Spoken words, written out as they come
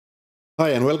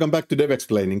Hi and welcome back to Dev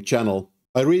Explaining channel.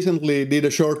 I recently did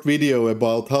a short video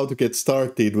about how to get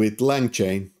started with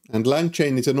Langchain. And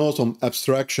Langchain is an awesome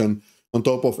abstraction on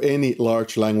top of any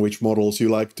large language models you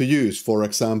like to use. For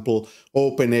example,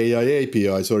 OpenAI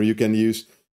APIs, or you can use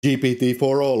GPT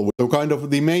for all. So kind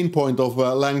of the main point of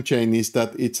Langchain is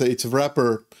that it's a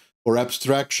wrapper or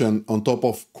abstraction on top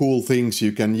of cool things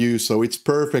you can use. So it's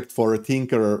perfect for a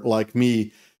tinkerer like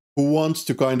me who wants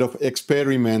to kind of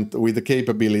experiment with the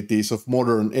capabilities of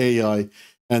modern AI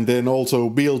and then also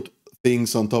build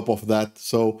things on top of that.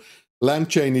 So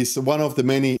Langchain is one of the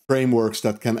many frameworks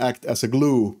that can act as a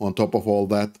glue on top of all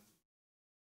that.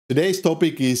 Today's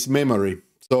topic is memory.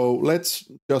 So let's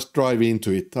just dive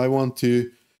into it. I want to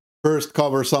first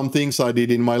cover some things I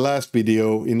did in my last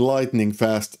video in lightning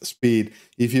fast speed.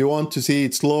 If you want to see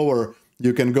it slower,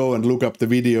 you can go and look up the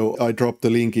video. I dropped the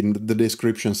link in the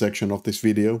description section of this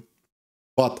video.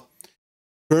 But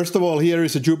first of all, here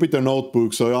is a Jupyter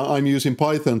notebook, so I'm using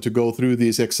Python to go through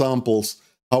these examples.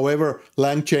 However,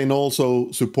 Langchain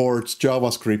also supports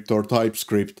JavaScript or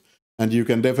TypeScript, and you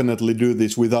can definitely do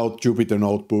this without Jupyter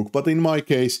notebook. But in my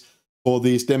case, for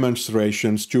these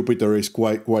demonstrations, Jupyter is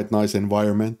quite nice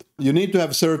environment. You need to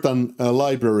have certain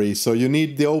libraries. So you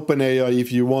need the OpenAI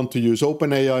if you want to use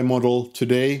OpenAI model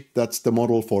today. That's the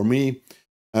model for me.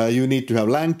 You need to have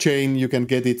Langchain. You can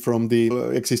get it from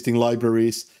the existing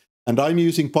libraries. And I'm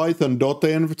using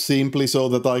python.env simply so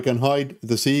that I can hide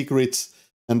the secrets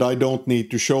and I don't need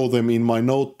to show them in my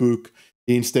notebook.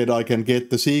 Instead, I can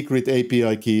get the secret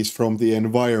API keys from the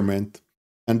environment.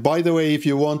 And by the way, if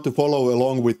you want to follow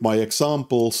along with my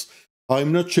examples,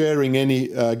 I'm not sharing any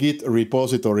Git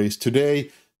repositories today,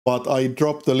 but I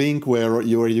dropped the link where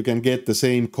you can get the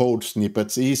same code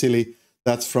snippets easily.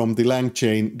 That's from the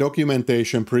Langchain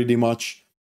documentation pretty much.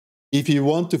 If you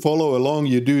want to follow along,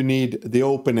 you do need the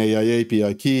OpenAI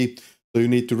API key. So you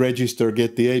need to register,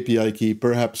 get the API key,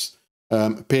 perhaps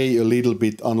pay a little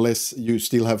bit unless you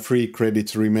still have free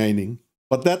credits remaining.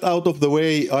 But that out of the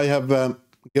way, I have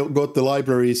got the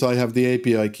libraries, I have the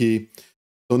API key.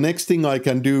 So next thing I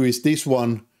can do is this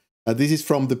one. This is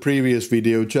from the previous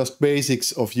video, just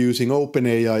basics of using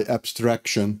OpenAI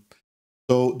abstraction.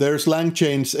 So there's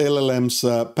Langchain's LLM's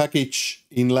package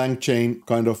in Langchain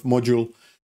kind of module.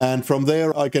 And from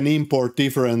there, I can import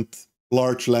different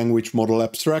large language model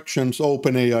abstractions.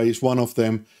 OpenAI is one of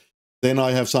them. Then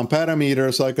I have some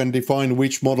parameters. I can define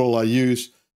which model I use.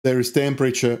 There is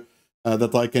temperature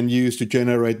that I can use to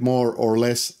generate more or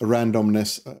less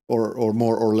randomness or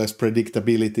more or less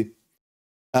predictability.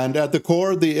 And at the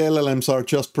core, the LLMs are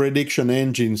just prediction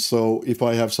engines. So if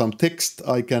I have some text,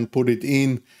 I can put it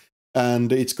in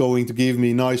and it's going to give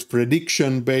me nice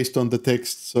prediction based on the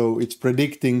text. So it's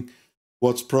predicting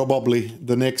what's probably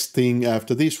the next thing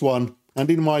after this one. And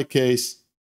in my case,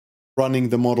 running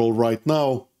the model right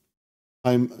now,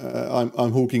 I'm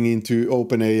hooking into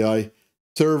OpenAI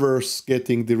servers,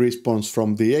 getting the response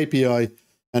from the API,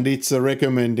 and it's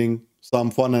recommending some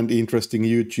fun and interesting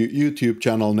YouTube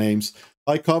channel names.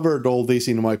 I covered all this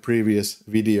in my previous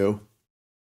video.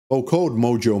 Oh, Code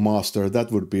Mojo Master,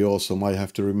 that would be awesome. I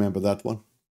have to remember that one.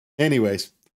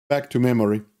 Anyways, back to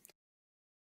memory.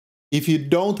 If you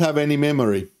don't have any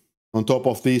memory on top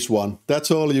of this one,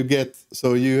 that's all you get.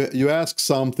 So you ask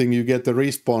something, you get a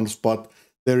response, but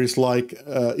there is like,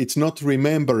 it's not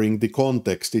remembering the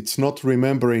context. It's not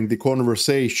remembering the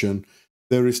conversation.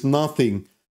 There is nothing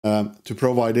to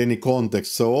provide any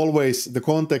context. So always the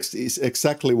context is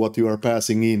exactly what you are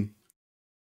passing in.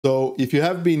 So if you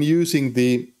have been using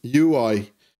the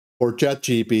UI for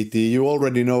ChatGPT, you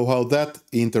already know how that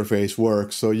interface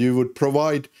works. So you would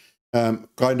provide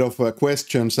kind of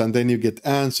questions and then you get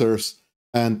answers,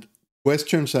 and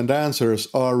questions and answers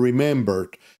are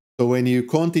remembered. So when you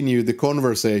continue the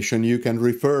conversation, you can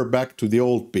refer back to the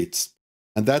old bits.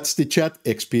 And that's the chat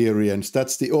experience.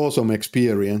 That's the awesome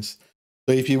experience.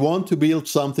 So if you want to build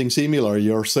something similar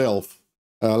yourself,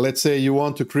 let's say you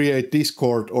want to create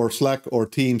Discord or Slack or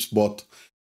Teams bot,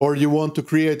 or you want to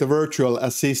create a virtual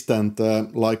assistant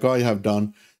like I have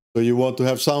done. So you want to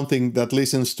have something that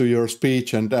listens to your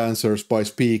speech and answers by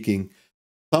speaking.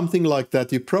 Something like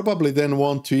that, you probably then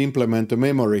want to implement a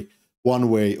memory one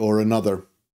way or another.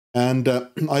 And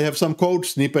I have some code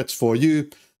snippets for you.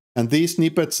 And these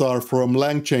snippets are from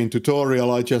Langchain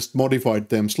tutorial. I just modified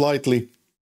them slightly.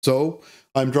 So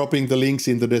I'm dropping the links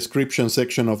in the description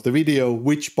section of the video,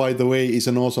 which by the way is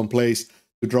an awesome place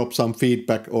to drop some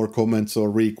feedback or comments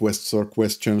or requests or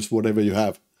questions, whatever you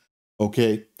have.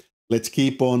 Okay. Let's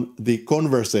keep on the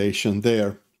conversation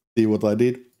there. See what I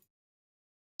did?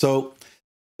 So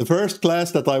the first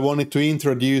class that I wanted to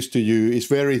introduce to you is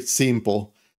very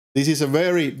simple. This is a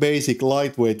very basic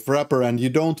lightweight wrapper, and you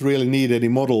don't really need any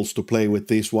models to play with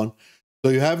this one.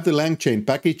 So you have the Langchain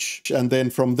package, and then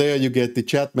from there you get the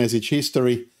chat message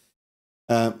history.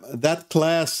 That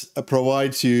class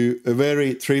provides you a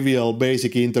very trivial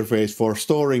basic interface for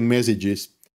storing messages.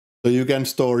 So you can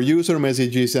store user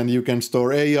messages and you can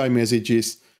store AI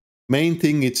messages. Main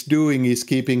thing it's doing is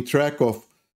keeping track of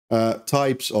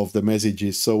types of the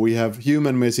messages. So we have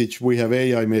human message, we have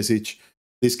AI message.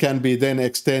 This can be then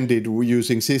extended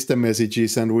using system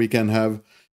messages, and we can have,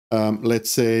 let's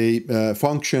say,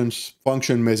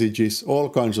 function messages, all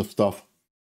kinds of stuff.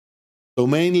 So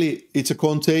mainly it's a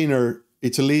container,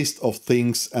 it's a list of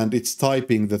things, and it's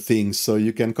typing the things. So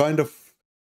you can kind of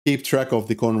keep track of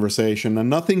the conversation, and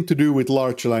nothing to do with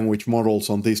large language models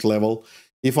on this level.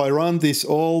 If I run this,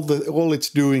 all it's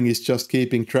doing is just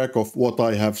keeping track of what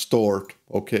I have stored.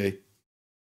 Okay.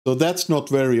 So that's not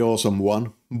very awesome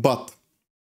one, but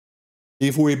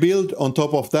if we build on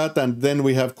top of that, and then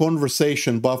we have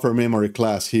conversation buffer memory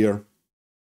class here,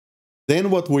 then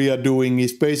what we are doing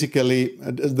is basically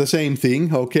the same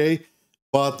thing, okay?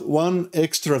 But one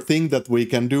extra thing that we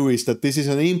can do is that this is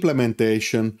an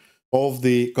implementation of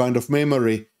the kind of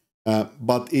memory,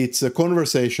 but it's a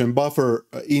conversation buffer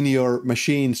in your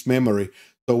machine's memory.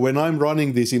 So when I'm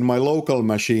running this in my local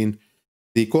machine,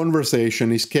 the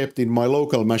conversation is kept in my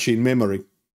local machine memory.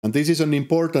 And this is an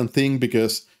important thing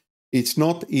because it's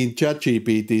not in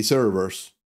ChatGPT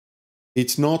servers.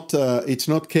 It's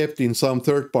not kept in some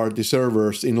third-party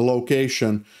servers in a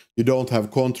location you don't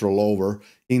have control over.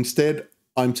 Instead,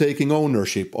 I'm taking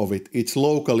ownership of it. It's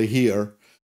locally here.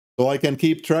 So I can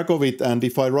keep track of it, and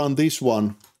if I run this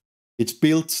one, it's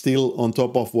built still on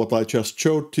top of what I just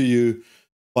showed to you.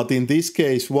 But in this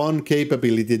case, one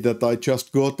capability that I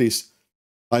just got is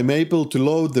I'm able to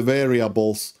load the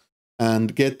variables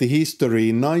and get the history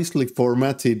in nicely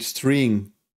formatted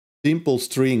string, simple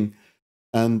string.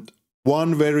 And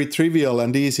one very trivial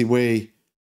and easy way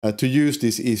to use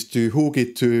this is to hook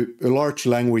it to a large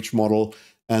language model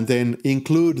and then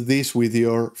include this with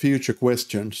your future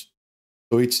questions.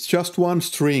 So it's just one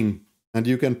string, and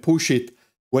you can push it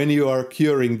when you are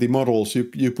querying the models.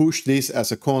 You push this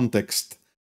as a context,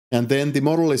 and then the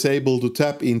model is able to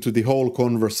tap into the whole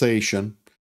conversation.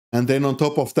 And then on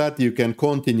top of that, you can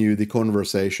continue the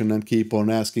conversation and keep on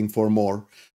asking for more.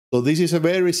 So this is a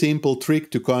very simple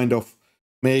trick to kind of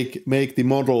make the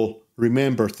model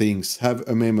remember things, have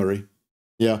a memory.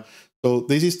 Yeah, so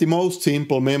this is the most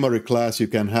simple memory class you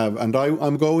can have. And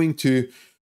I'm going to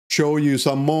show you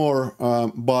some more,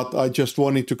 but I just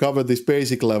wanted to cover this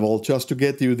basic level just to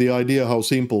get you the idea how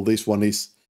simple this one is.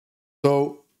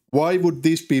 So why would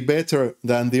this be better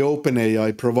than the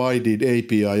OpenAI provided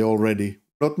API already?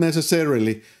 Not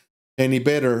necessarily any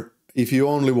better if you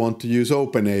only want to use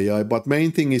OpenAI, but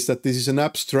main thing is that this is an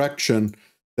abstraction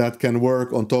that can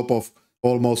work on top of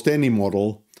almost any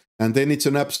model. And then it's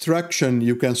an abstraction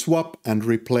you can swap and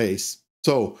replace.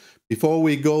 So before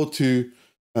we go to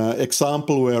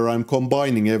example where I'm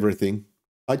combining everything,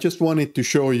 I just wanted to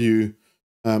show you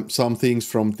some things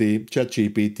from the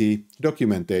ChatGPT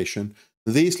documentation.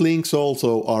 These links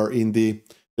also are in the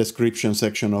description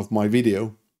section of my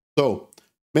video. So,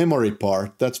 memory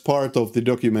part, that's part of the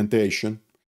documentation.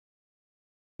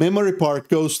 Memory part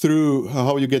goes through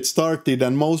how you get started,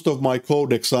 and most of my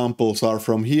code examples are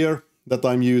from here that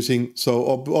I'm using.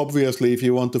 So obviously, if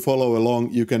you want to follow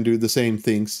along, you can do the same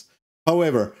things.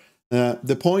 However,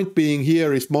 the point being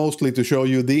here is mostly to show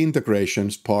you the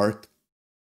integrations part.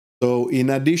 So in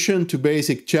addition to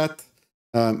basic chat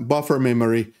buffer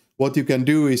memory, what you can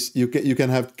do is you can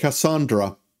have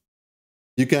Cassandra,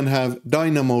 you can have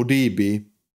DynamoDB,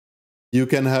 you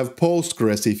can have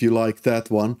Postgres if you like that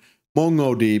one,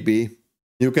 MongoDB,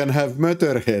 you can have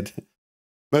Motorhead.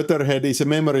 Motorhead is a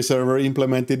memory server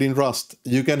implemented in Rust.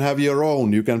 You can have your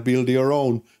own, you can build your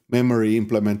own memory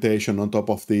implementation on top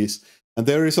of these. And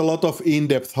there is a lot of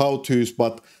in-depth how-tos,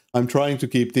 but I'm trying to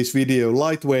keep this video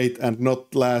lightweight and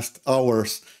not last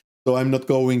hours. So I'm not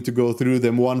going to go through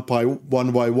them one by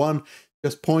one.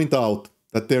 Just point out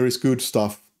that there is good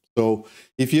stuff. So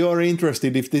if you are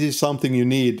interested, if this is something you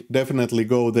need, definitely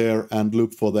go there and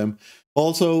look for them.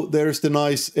 Also, there's the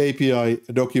nice API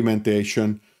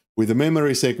documentation with a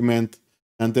memory segment,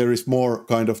 and there is more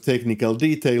kind of technical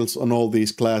details on all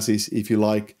these classes if you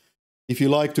like. If you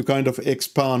like to kind of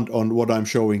expand on what I'm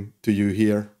showing to you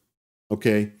here.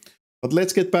 Okay, but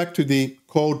let's get back to the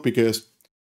code, because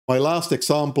my last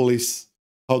example is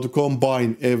how to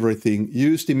combine everything.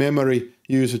 Use the memory,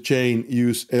 use a chain,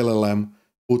 use LLM,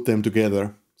 put them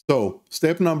together. So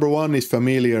step number one is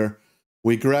familiar.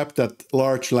 We grab that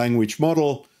large language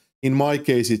model. In my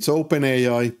case, it's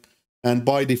OpenAI. And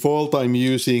by default, I'm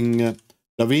using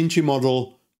DaVinci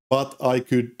model, but I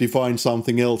could define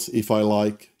something else if I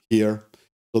like here.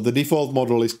 So the default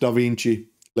model is DaVinci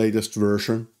latest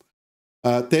version.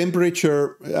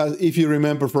 Temperature, if you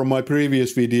remember from my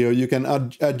previous video, you can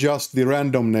adjust the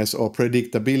randomness or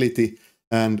predictability.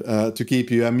 And to keep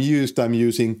you amused, I'm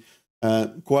using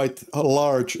quite a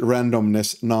large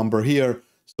randomness number here.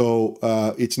 So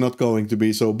it's not going to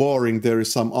be so boring. There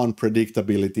is some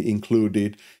unpredictability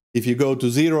included. If you go to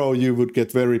 0, you would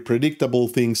get very predictable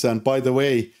things. And by the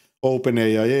way,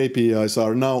 OpenAI APIs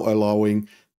are now allowing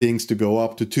things to go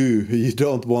up to 2. You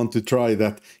don't want to try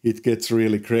that. It gets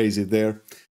really crazy there.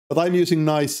 But I'm using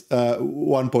nice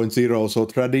 1.0, so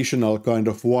traditional kind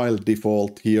of wild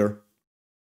default here.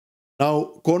 Now,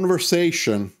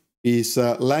 conversation is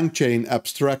Langchain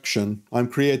abstraction. I'm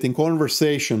creating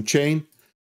conversation chain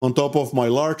on top of my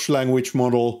large language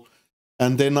model,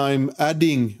 and then I'm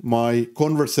adding my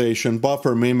conversation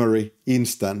buffer memory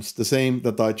instance, the same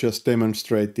that I just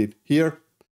demonstrated here.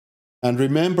 And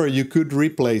remember, you could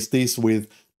replace this with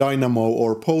Dynamo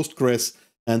or Postgres,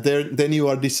 and then you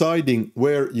are deciding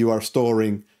where you are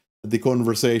storing the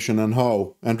conversation and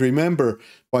how. And remember,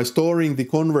 by storing the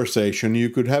conversation,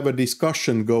 you could have a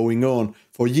discussion going on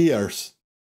for years.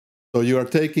 So you are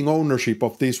taking ownership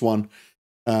of this one.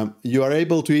 You are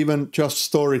able to even just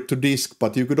store it to disk,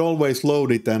 but you could always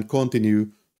load it and continue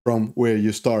from where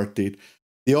you started.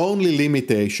 The only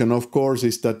limitation, of course,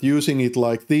 is that using it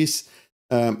like this,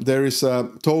 there is a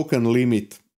token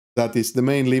limit. That is the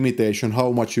main limitation,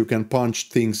 how much you can punch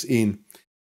things in.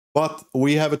 But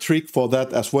we have a trick for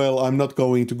that as well. I'm not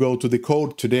going to go to the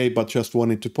code today, but just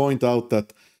wanted to point out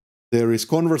that there is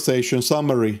conversation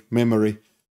summary memory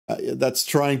that's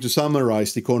trying to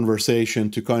summarize the conversation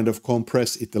to kind of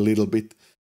compress it a little bit.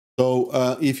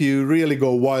 So if you really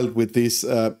go wild with this,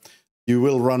 you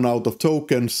will run out of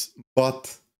tokens,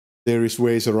 but there is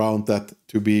ways around that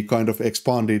to be kind of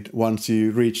expanded once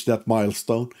you reach that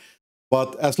milestone.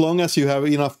 But as long as you have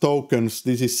enough tokens,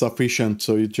 this is sufficient.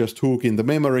 So you just hook in the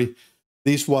memory,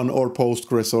 this one or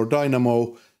Postgres or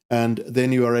Dynamo, and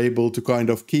then you are able to kind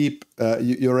of keep,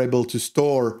 you're able to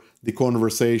store the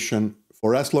conversation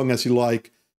for as long as you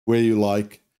like, where you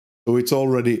like. So it's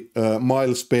already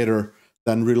miles better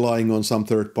than relying on some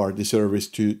third-party service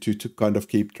to kind of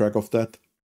keep track of that.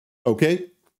 Okay.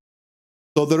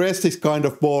 So the rest is kind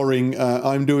of boring.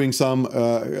 I'm doing some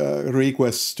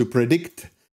requests to predict.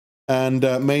 And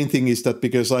main thing is that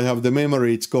because I have the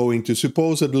memory, it's going to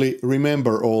supposedly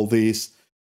remember all these.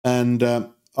 And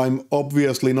I'm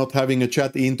obviously not having a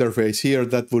chat interface here.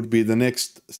 That would be the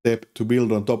next step to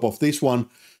build on top of this one.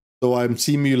 So I'm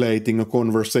simulating a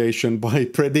conversation by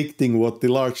predicting what the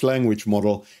large language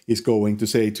model is going to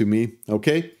say to me.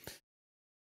 Okay.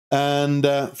 And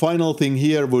final thing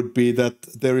here would be that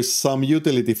there is some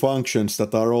utility functions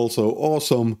that are also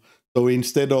awesome. So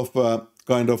instead of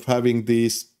kind of having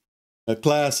these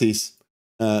classes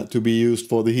to be used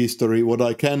for the history, what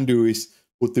I can do is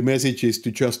put the messages to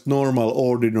just normal,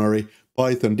 ordinary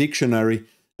Python dictionary,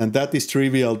 and that is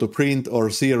trivial to print or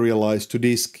serialize to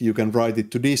disk. You can write it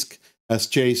to disk as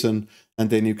JSON, and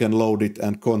then you can load it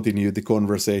and continue the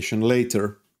conversation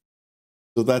later.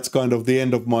 So that's kind of the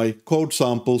end of my code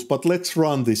samples, but let's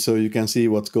run this so you can see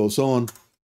what goes on.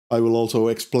 I will also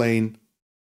explain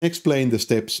the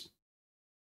steps.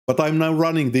 But I'm now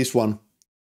running this one.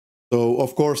 So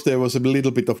of course there was a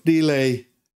little bit of delay,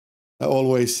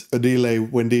 always a delay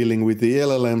when dealing with the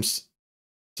LLMs.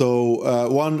 So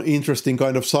one interesting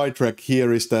kind of sidetrack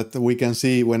here is that we can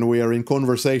see when we are in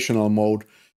conversational mode,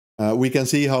 we can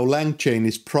see how Langchain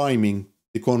is priming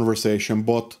the conversation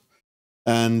bot.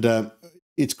 And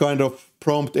it's kind of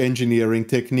prompt engineering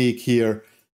technique here.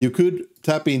 You could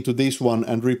tap into this one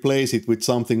and replace it with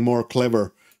something more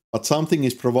clever, but something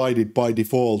is provided by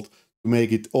default to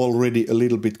make it already a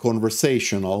little bit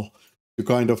conversational, to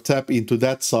kind of tap into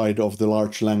that side of the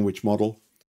large language model.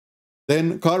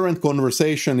 Then current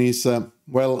conversation is,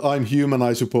 well, I'm human,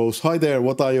 I suppose. Hi there,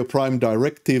 what are your prime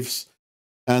directives?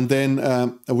 And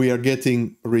then we are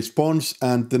getting a response,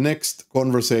 and the next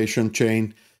conversation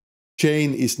chain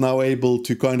is now able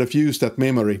to kind of use that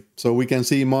memory. So we can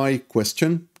see my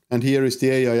question, and here is the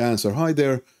AI answer. Hi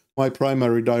there, my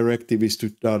primary directive is to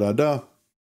da da da.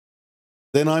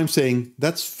 Then I'm saying,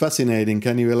 that's fascinating,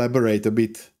 can you elaborate a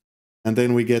bit? And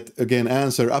then we get again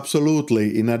answer,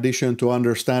 absolutely, in addition to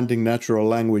understanding natural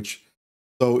language.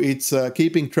 So it's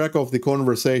keeping track of the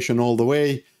conversation all the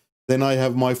way. Then I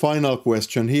have my final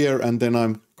question here, and then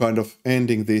I'm kind of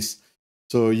ending this.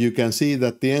 So you can see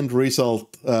that the end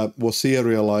result was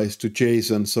serialized to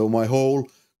JSON. So my whole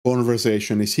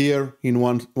conversation is here in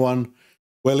one.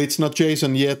 Well, it's not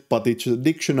JSON yet, but it's a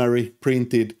dictionary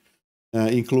printed,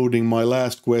 including my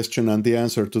last question and the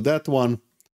answer to that one.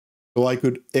 So I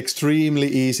could extremely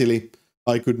easily,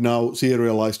 I could now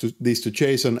serialize this to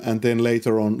JSON and then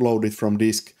later on load it from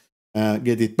disk,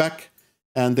 get it back,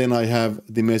 and then I have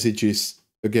the messages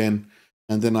again,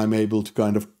 and then I'm able to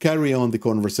kind of carry on the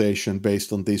conversation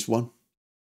based on this one.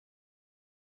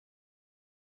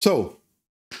 So,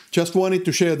 just wanted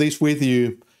to share this with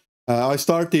you. I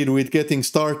started with getting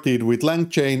started with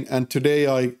Langchain, and today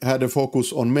I had a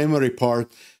focus on memory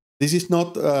part. This is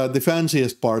not the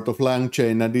fanciest part of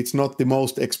Langchain, and it's not the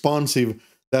most expansive.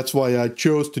 That's why I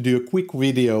chose to do a quick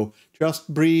video,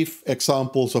 just brief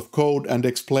examples of code and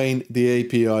explain the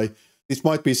API. This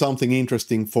might be something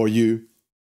interesting for you.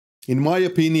 In my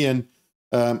opinion,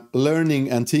 learning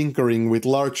and tinkering with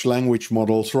large language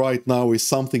models right now is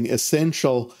something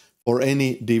essential for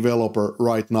any developer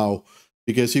right now,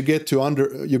 because you get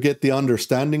the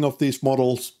understanding of these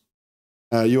models.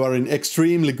 You are in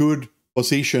extremely good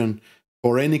position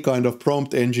for any kind of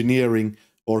prompt engineering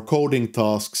or coding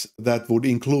tasks that would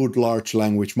include large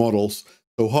language models.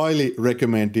 So highly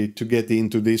recommended to get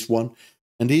into this one.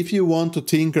 And if you want to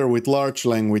tinker with large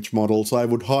language models, I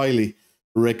would highly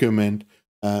recommend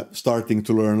starting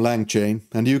to learn Langchain.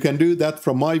 And you can do that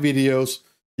from my videos.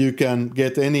 You can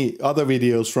get any other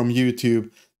videos from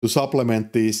YouTube to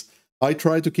supplement these. I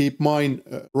try to keep mine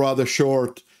rather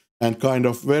short and kind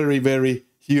of very, very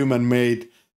human-made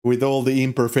with all the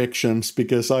imperfections,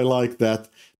 because I like that.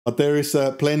 But there is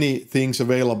plenty things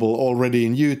available already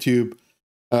in YouTube.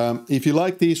 If you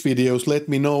like these videos, let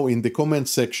me know in the comments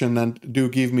section and do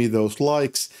give me those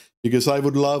likes, because I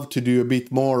would love to do a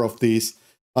bit more of these.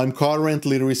 I'm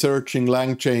currently researching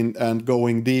Langchain and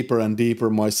going deeper and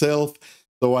deeper myself,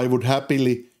 so I would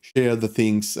happily share the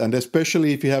things. And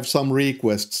especially if you have some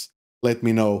requests, let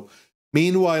me know.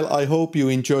 Meanwhile, I hope you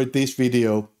enjoyed this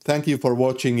video. Thank you for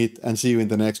watching it and see you in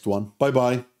the next one. Bye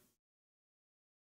bye.